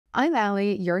I'm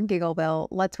Allie, you're in Giggleville.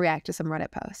 Let's react to some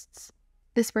Reddit posts.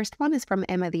 This first one is from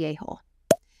Am I the A-hole?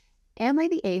 Am I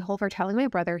the a-hole for telling my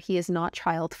brother he is not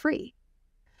child-free?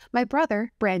 My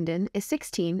brother, Brandon, is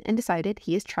 16 and decided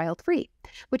he is child-free,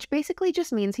 which basically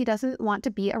just means he doesn't want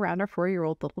to be around our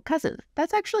 4-year-old little cousin.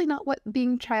 That's actually not what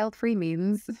being child-free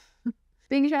means.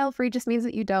 Being child-free just means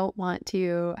that you don't want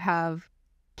to have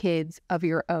kids of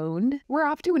your own. We're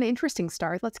off to an interesting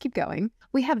start. Let's keep going.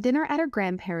 We have dinner at our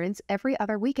grandparents' every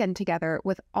other weekend together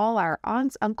with all our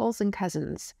aunts, uncles, and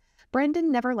cousins.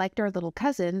 Brandon never liked our little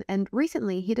cousin, and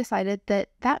recently he decided that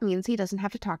that means he doesn't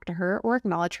have to talk to her or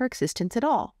acknowledge her existence at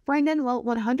all. Brandon will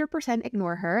 100%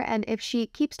 ignore her, and if she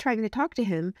keeps trying to talk to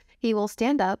him, he will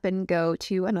stand up and go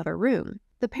to another room.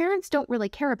 The parents don't really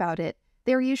care about it.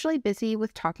 They're usually busy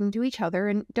with talking to each other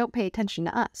and don't pay attention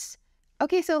to us.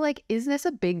 Okay, so is this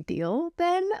a big deal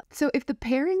then? So if the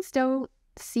parents don't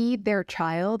see their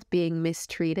child being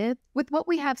mistreated, with what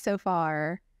we have so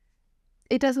far,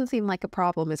 it doesn't seem like a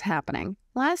problem is happening.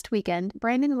 Last weekend,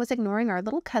 Brandon was ignoring our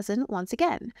little cousin once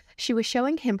again. She was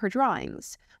showing him her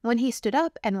drawings. When he stood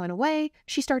up and went away,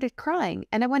 she started crying,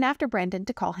 and I went after Brandon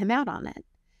to call him out on it.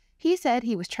 He said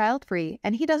he was child-free,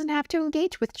 and he doesn't have to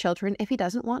engage with children if he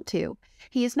doesn't want to.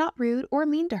 He is not rude or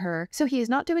mean to her, so he is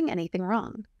not doing anything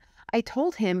wrong. I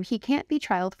told him he can't be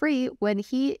child-free when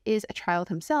he is a child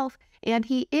himself, and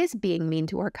he is being mean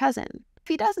to our cousin. If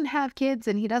he doesn't have kids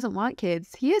and he doesn't want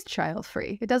kids, he is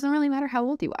child-free. It doesn't really matter how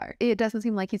old you are. It doesn't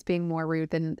seem like he's being more rude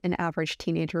than an average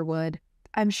teenager would.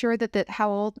 I'm sure that how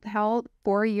old?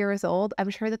 4 years old? I'm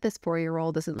sure that this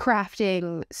 4-year-old isn't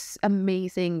crafting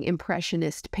amazing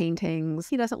impressionist paintings.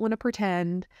 He doesn't want to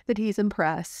pretend that he's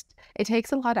impressed. It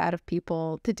takes a lot out of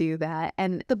people to do that.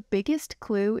 And the biggest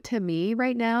clue to me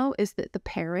right now is that the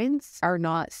parents are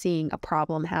not seeing a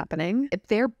problem happening. If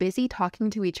they're busy talking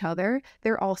to each other,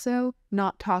 they're also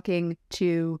not talking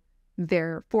to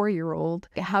their 4-year-old.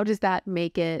 How does that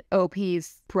make it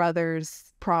OP's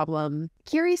brother's problem?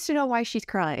 Curious to know why she's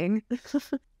crying.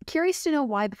 Curious to know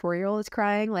why the 4-year-old is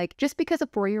crying. Just because a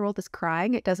 4-year-old is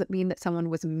crying, it doesn't mean that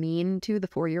someone was mean to the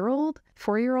 4-year-old.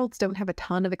 4-year-olds don't have a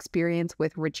ton of experience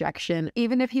with rejection.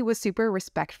 Even if he was super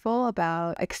respectful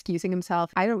about excusing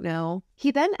himself, I don't know. He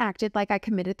then acted like I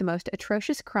committed the most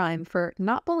atrocious crime for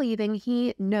not believing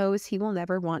he knows he will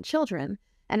never want children,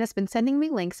 and has been sending me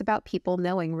links about people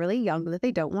knowing really young that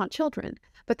they don't want children.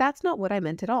 But that's not what I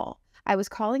meant at all. I was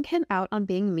calling him out on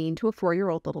being mean to a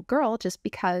 4-year-old little girl just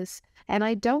because, and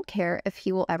I don't care if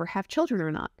he will ever have children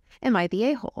or not. Am I the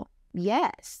a-hole?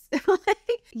 Yes.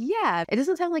 Yeah. It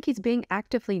doesn't sound like he's being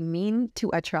actively mean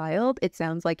to a child. It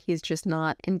sounds like he's just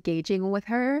not engaging with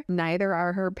her. Neither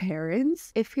are her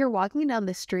parents. If you're walking down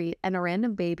the street and a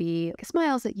random baby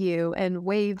smiles at you and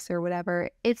waves or whatever,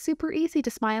 it's super easy to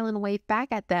smile and wave back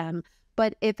at them.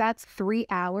 But if that's 3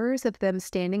 hours of them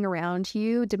standing around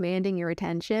you, demanding your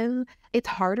attention, it's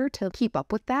harder to keep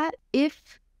up with that.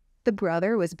 If the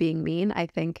brother was being mean, I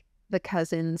think the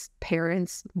cousin's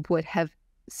parents would have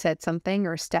said something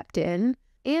or stepped in.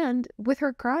 And with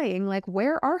her crying,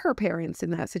 where are her parents in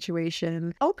that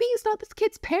situation? OP is not this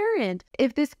kid's parent.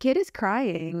 If this kid is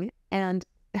crying and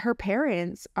her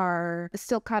parents are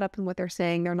still caught up in what they're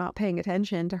saying, they're not paying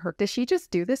attention to her, does she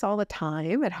just do this all the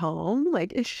time at home?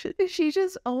 Is she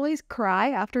just always cry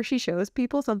after she shows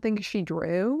people something she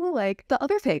drew? The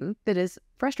other thing that is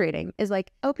frustrating is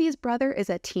OP's brother is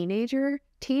a teenager.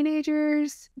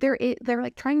 Teenagers, they're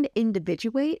trying to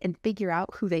individuate and figure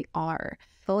out who they are.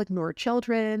 They'll ignore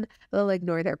children, they'll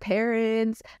ignore their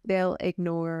parents, they'll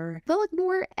ignore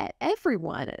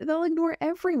everyone. They'll ignore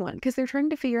everyone because they're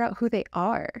trying to figure out who they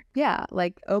are. Yeah,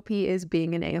 OP is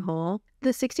being an a-hole.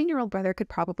 The 16-year-old brother could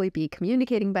probably be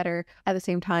communicating better. At the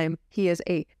same time, he is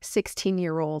a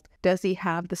 16-year-old. Does he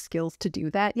have the skills to do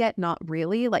that yet? Not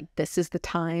really. This is the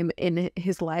time in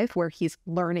his life where he's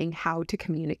learning how to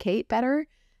communicate better,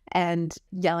 and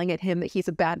yelling at him that he's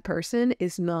a bad person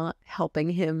is not helping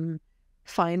him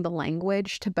find the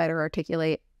language to better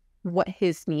articulate what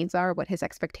his needs are, what his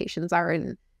expectations are,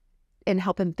 and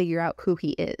help him figure out who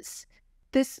he is.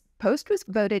 This post was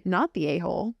voted not the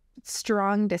a-hole.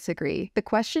 Strong disagree. The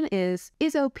question is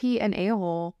OP an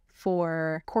a-hole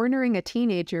for cornering a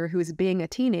teenager who's being a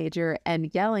teenager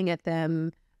and yelling at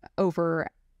them over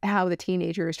how the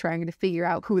teenager is trying to figure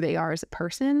out who they are as a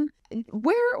person?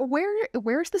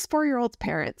 Where's this 4-year-old's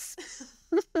parents?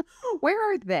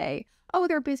 Where are they? Oh,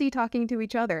 they're busy talking to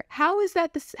each other. How is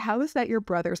that your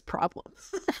brother's problem?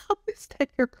 How is that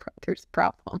your brother's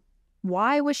problem?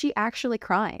 Why was she actually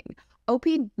crying? OP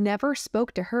never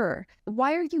spoke to her.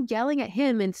 Why are you yelling at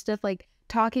him instead of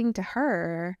talking to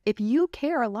her. If you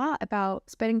care a lot about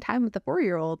spending time with the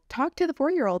 4-year-old, talk to the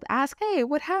 4-year-old. Ask, hey,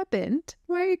 what happened?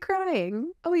 Why are you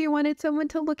crying? Oh, you wanted someone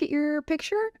to look at your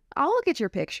picture? I'll look at your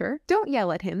picture. Don't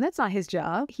yell at him. That's not his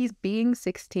job. He's being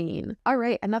 16. All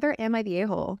right, another am I the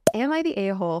a-hole? Am I the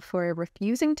a-hole for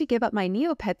refusing to give up my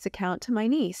Neopets account to my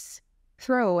niece?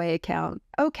 Throwaway account.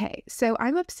 Okay, so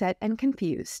I'm upset and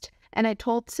confused, and I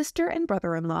told sister and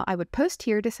brother-in-law I would post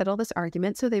here to settle this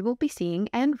argument, so they will be seeing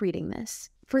and reading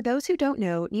this. For those who don't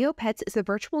know, Neopets is a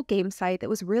virtual game site that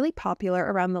was really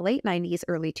popular around the late 90s,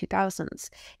 early 2000s.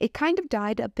 It kind of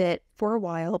died a bit for a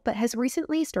while, but has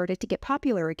recently started to get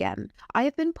popular again. I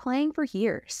have been playing for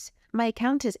years. My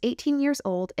account is 18 years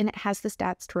old, and it has the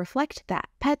stats to reflect that.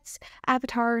 Pets,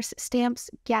 avatars,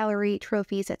 stamps, gallery,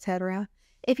 trophies, etc.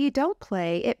 If you don't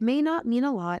play, it may not mean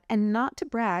a lot, and not to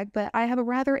brag, but I have a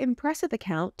rather impressive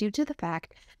account due to the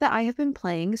fact that I have been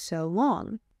playing so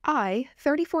long. I,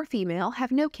 34 female,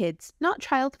 have no kids, not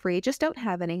child-free, just don't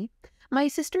have any. My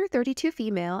sister, 32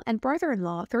 female, and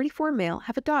brother-in-law, 34 male,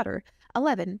 have a daughter,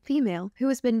 11 female, who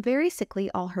has been very sickly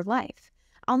all her life.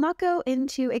 I'll not go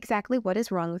into exactly what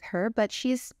is wrong with her, but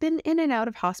she's been in and out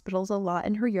of hospitals a lot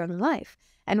in her young life,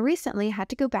 and recently had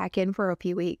to go back in for a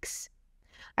few weeks.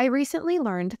 I recently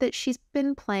learned that she's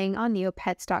been playing on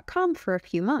Neopets.com for a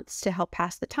few months to help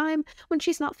pass the time when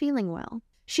she's not feeling well.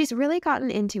 She's really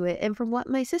gotten into it, and from what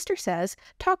my sister says,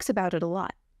 talks about it a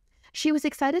lot. She was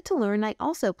excited to learn I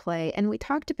also play, and we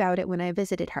talked about it when I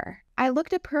visited her. I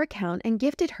looked up her account and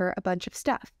gifted her a bunch of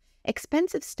stuff.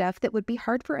 Expensive stuff that would be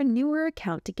hard for a newer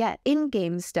account to get.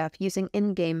 In-game stuff using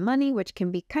in-game money, which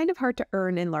can be kind of hard to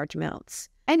earn in large amounts.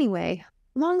 Anyway,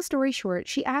 long story short,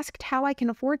 she asked how I can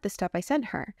afford the stuff I sent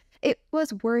her. It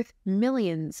was worth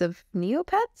millions of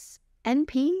Neopets?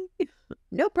 NP?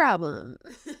 No problem.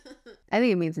 I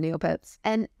think it means Neopets.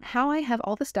 And how I have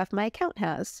all the stuff my account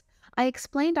has. I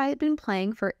explained I had been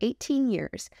playing for 18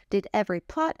 years, did every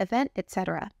plot, event,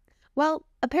 etc. Well,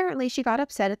 apparently she got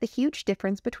upset at the huge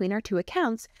difference between our two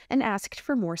accounts and asked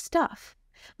for more stuff.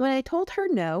 When I told her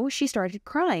no, she started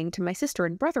crying to my sister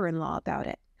and brother-in-law about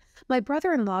it. My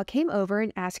brother-in-law came over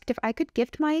and asked if I could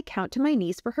gift my account to my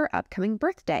niece for her upcoming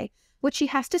birthday, which she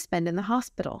has to spend in the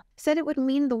hospital. Said it would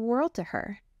mean the world to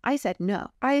her. I said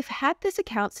no. I've had this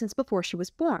account since before she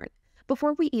was born,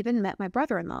 before we even met my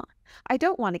brother-in-law. I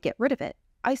don't want to get rid of it.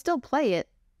 I still play it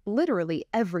literally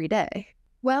every day.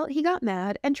 Well, he got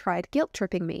mad and tried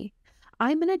guilt-tripping me.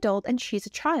 I'm an adult and she's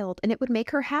a child, and it would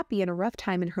make her happy in a rough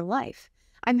time in her life.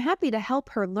 I'm happy to help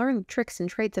her learn the tricks and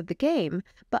traits of the game,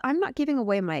 but I'm not giving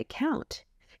away my account.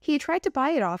 He tried to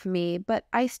buy it off me, but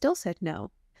I still said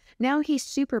no. Now he's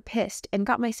super pissed and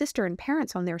got my sister and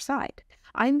parents on their side.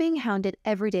 I'm being hounded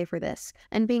every day for this,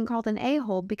 and being called an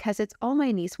a-hole because it's all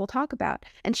my niece will talk about,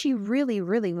 and she really,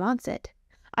 really wants it.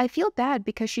 I feel bad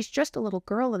because she's just a little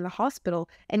girl in the hospital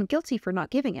and guilty for not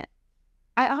giving it.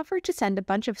 I offered to send a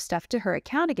bunch of stuff to her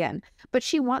account again, but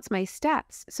she wants my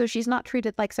stats, so she's not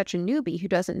treated like such a newbie who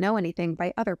doesn't know anything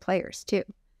by other players, too.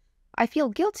 I feel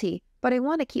guilty, but I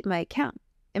want to keep my account.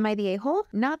 Am I the a-hole?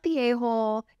 Not the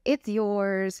a-hole. It's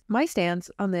yours. My stance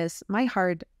on this, my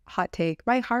hard hot take,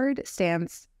 my hard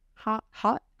stance, hot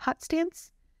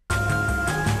stance?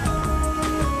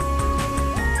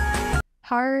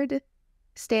 Hard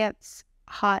stance,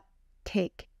 hot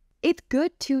take. It's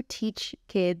good to teach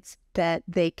kids that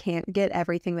they can't get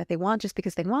everything that they want just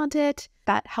because they want it.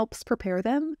 That helps prepare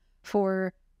them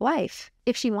for life.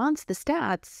 If she wants the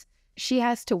stats, she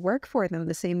has to work for them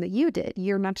the same that you did.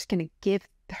 You're not just going to give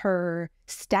her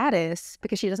status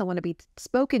because she doesn't want to be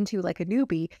spoken to like a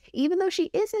newbie, even though she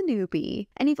is a newbie.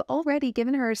 And you've already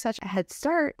given her such a head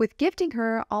start with gifting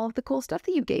her all of the cool stuff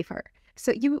that you gave her.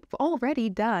 So you've already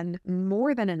done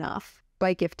more than enough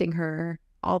by gifting her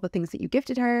all the things that you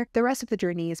gifted her. The rest of the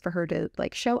journey is for her to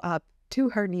show up to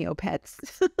her Neopets.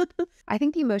 I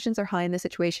think the emotions are high in this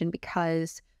situation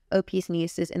because OP's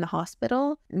niece is in the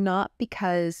hospital, not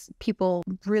because people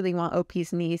really want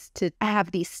OP's niece to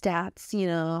have these stats, you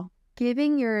know.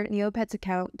 Giving your Neopets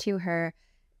account to her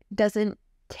doesn't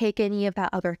take any of that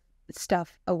other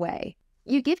stuff away.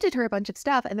 You gifted her a bunch of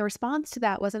stuff, and the response to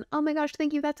that wasn't, oh my gosh,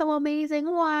 thank you, that's so amazing,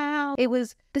 wow. It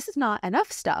was, this is not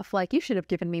enough stuff. Like, you should have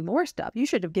given me more stuff. You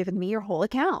should have given me your whole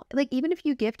account. Like, even if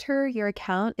you gift her your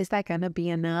account, is that gonna be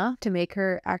enough to make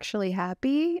her actually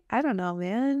happy? I don't know,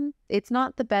 man. It's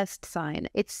not the best sign.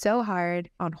 It's so hard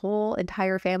on whole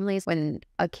entire families when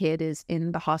a kid is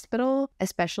in the hospital,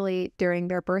 especially during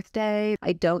their birthday.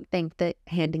 I don't think that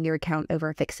handing your account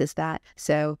over fixes that.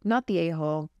 So, not the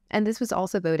a-hole. And this was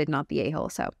also voted not the a-hole,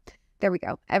 so there we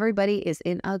go. Everybody is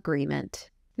in agreement.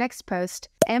 Next post,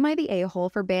 am I the a-hole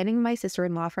for banning my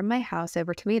sister-in-law from my house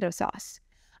over tomato sauce?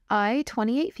 I,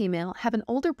 28 female, have an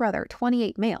older brother,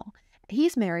 28 male.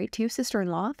 He's married to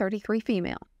sister-in-law, 33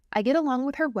 female. I get along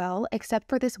with her well, except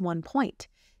for this one point.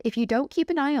 If you don't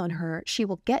keep an eye on her, she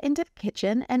will get into the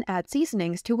kitchen and add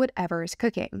seasonings to whatever is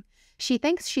cooking. She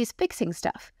thinks she's fixing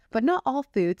stuff, but not all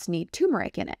foods need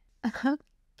turmeric in it.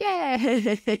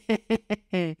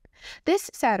 Yay!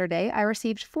 This Saturday, I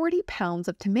received 40 pounds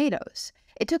of tomatoes.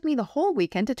 It took me the whole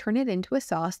weekend to turn it into a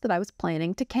sauce that I was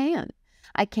planning to can.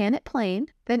 I can it plain,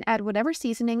 then add whatever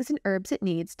seasonings and herbs it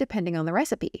needs depending on the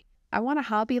recipe. I want a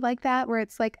hobby like that where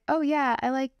it's like, oh yeah,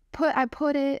 I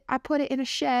put it in a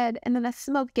shed and then I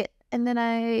smoke it and then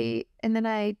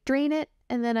I drain it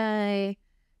and then I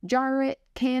jar it,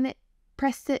 can it,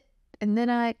 press it, and then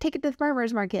I take it to the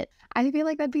farmer's market. I feel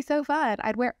like that'd be so fun.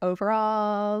 I'd wear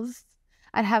overalls.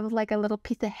 I'd have like a little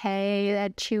piece of hay that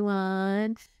I'd chew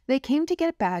on. They came to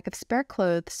get a bag of spare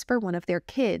clothes for one of their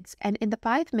kids, and in the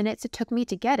 5 minutes it took me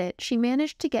to get it, she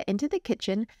managed to get into the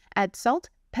kitchen, add salt,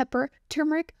 pepper,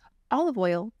 turmeric, olive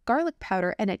oil, garlic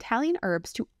powder, and Italian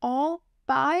herbs to all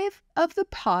 5 of the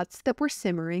pots that were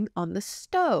simmering on the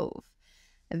stove.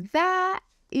 That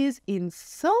is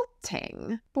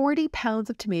insulting. 40 pounds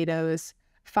of tomatoes,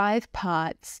 5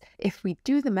 pots. If we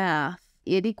do the math,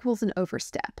 it equals an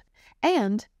overstep.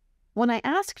 And when I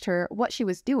asked her what she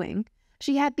was doing,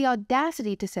 she had the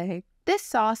audacity to say, "This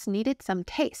sauce needed some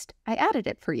taste. I added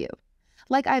it for you."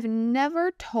 Like I've never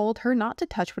told her not to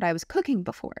touch what I was cooking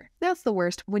before. That's the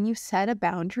worst, when you set a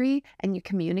boundary and you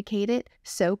communicate it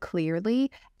so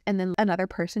clearly, and then another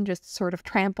person just sort of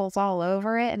tramples all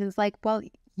over it and is like, well,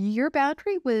 your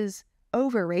boundary was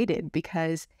overrated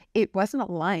because it wasn't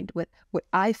aligned with what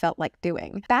I felt like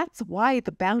doing. That's why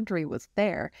the boundary was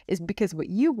there, is because what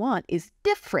you want is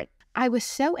different. I was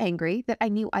so angry that I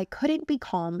knew I couldn't be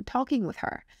calm talking with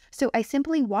her. So I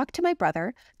simply walked to my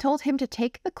brother, told him to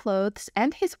take the clothes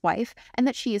and his wife, and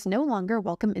that she is no longer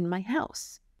welcome in my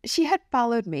house. She had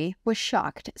followed me, was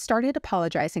shocked, started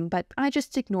apologizing, but I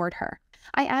just ignored her.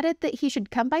 I added that he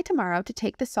should come by tomorrow to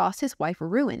take the sauce his wife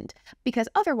ruined, because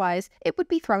otherwise it would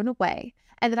be thrown away,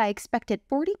 and that I expected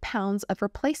 40 pounds of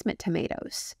replacement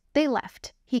tomatoes. They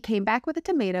left. He came back with the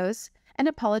tomatoes, an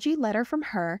apology letter from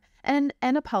her, and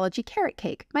an apology carrot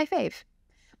cake, my fave.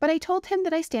 But I told him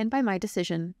that I stand by my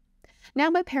decision.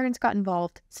 Now my parents got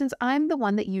involved. Since I'm the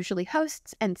one that usually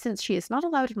hosts, and since she is not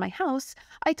allowed in my house,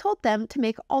 I told them to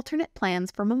make alternate plans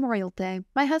for Memorial Day.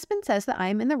 My husband says that I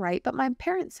am in the right, but my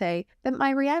parents say that my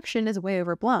reaction is way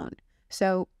overblown.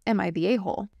 So, am I the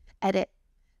a-hole? Edit.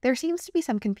 There seems to be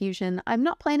some confusion. I'm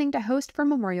not planning to host for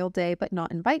Memorial Day, but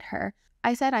not invite her.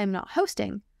 I said I am not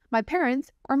hosting. My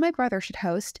parents or my brother should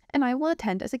host, and I will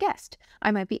attend as a guest.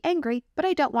 I might be angry, but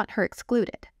I don't want her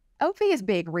excluded. Opie is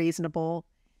being reasonable.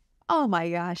 Oh my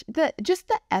gosh, just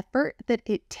the effort that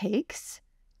it takes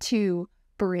to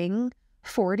bring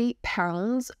 40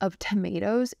 pounds of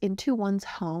tomatoes into one's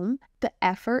home, the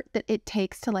effort that it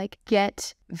takes to like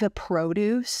get the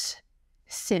produce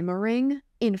simmering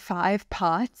in 5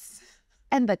 pots,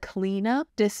 and the cleanup,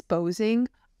 disposing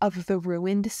of the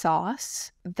ruined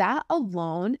sauce, that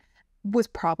alone was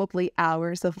probably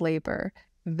hours of labor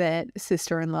that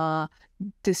sister-in-law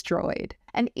destroyed.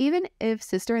 And even if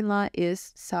sister-in-law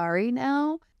is sorry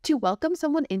now, to welcome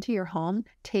someone into your home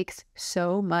takes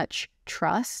so much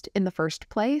trust in the first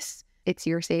place. It's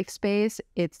your safe space.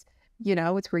 It's, you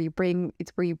know, it's where you bring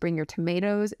your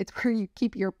tomatoes. It's where you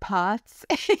keep your pots.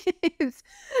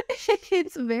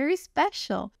 It's very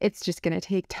special. It's just going to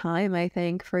take time, I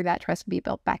think, for that trust to be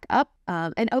built back up.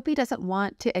 And Opie doesn't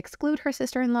want to exclude her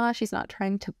sister-in-law. She's not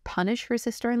trying to punish her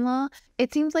sister-in-law.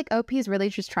 It seems like Opie is really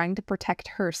just trying to protect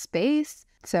her space.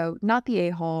 So not the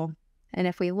a-hole. And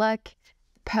if we look,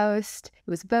 the post, it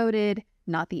was voted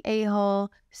not the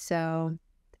a-hole. So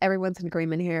everyone's in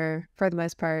agreement here for the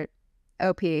most part.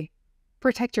 Opie,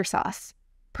 protect your sauce.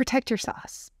 Protect your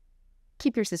sauce.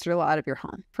 Keep your sister-in-law out of your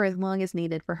home for as long as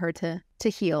needed for her to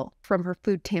heal from her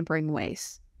food tampering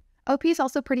ways. OP is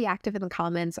also pretty active in the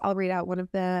comments. I'll read out one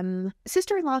of them.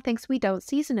 Sister-in-law thinks we don't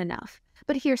season enough.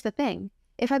 But here's the thing.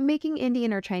 If I'm making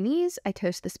Indian or Chinese, I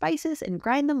toast the spices and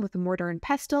grind them with a mortar and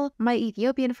pestle. My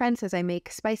Ethiopian friend says I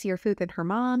make spicier food than her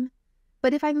mom.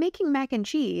 But if I'm making mac and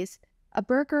cheese, a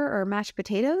burger, or mashed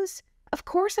potatoes, of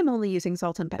course I'm only using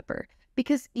salt and pepper,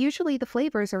 because usually the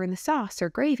flavors are in the sauce or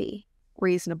gravy.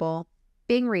 Reasonable.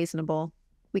 Being reasonable.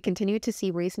 We continue to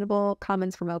see reasonable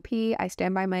comments from OP. I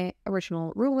stand by my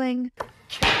original ruling.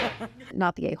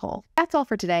 Not the a-hole. That's all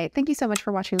for today. Thank you so much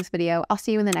for watching this video. I'll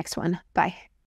see you in the next one. Bye.